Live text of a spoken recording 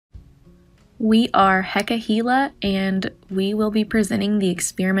We are HECKA HELA, and we will be presenting the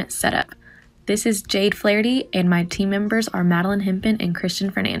experiment setup. This is Jade Flaherty, and my team members are Madeline Hempen and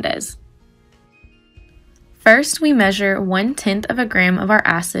Christian Fernandez. First, we measure 1/10 of a gram of our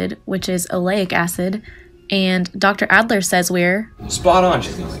acid, which is oleic acid, and Dr. Adler says we're spot on,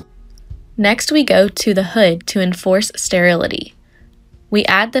 she's going. Next, we go to the hood to enforce sterility. We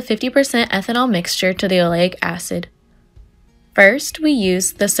add the 50% ethanol mixture to the oleic acid. First, we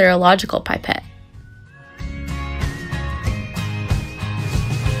use the serological pipette.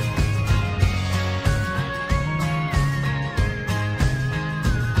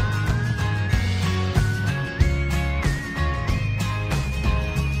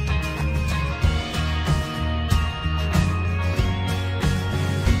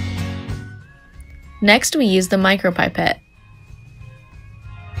 Next, we use the micropipette.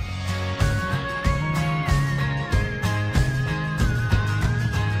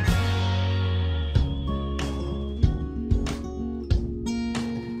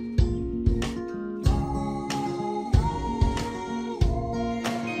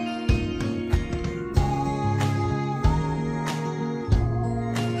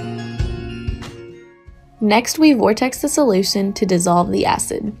 Next, we vortex the solution to dissolve the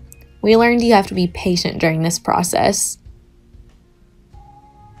acid. We learned you have to be patient during this process.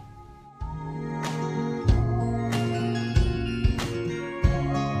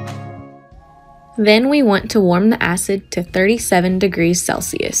 Then we want to warm the acid to 37 degrees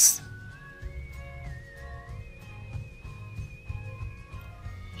Celsius.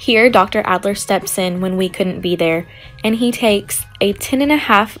 Here, Dr. Adler steps in when we couldn't be there, and he takes a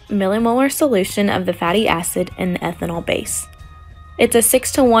 10.5 millimolar solution of the fatty acid and the ethanol base. It's a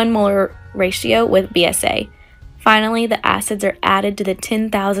 6:1 molar ratio with BSA. Finally, the acids are added to the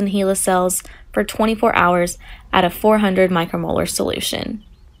 10,000 HELA cells for 24 hours at a 400 micromolar solution.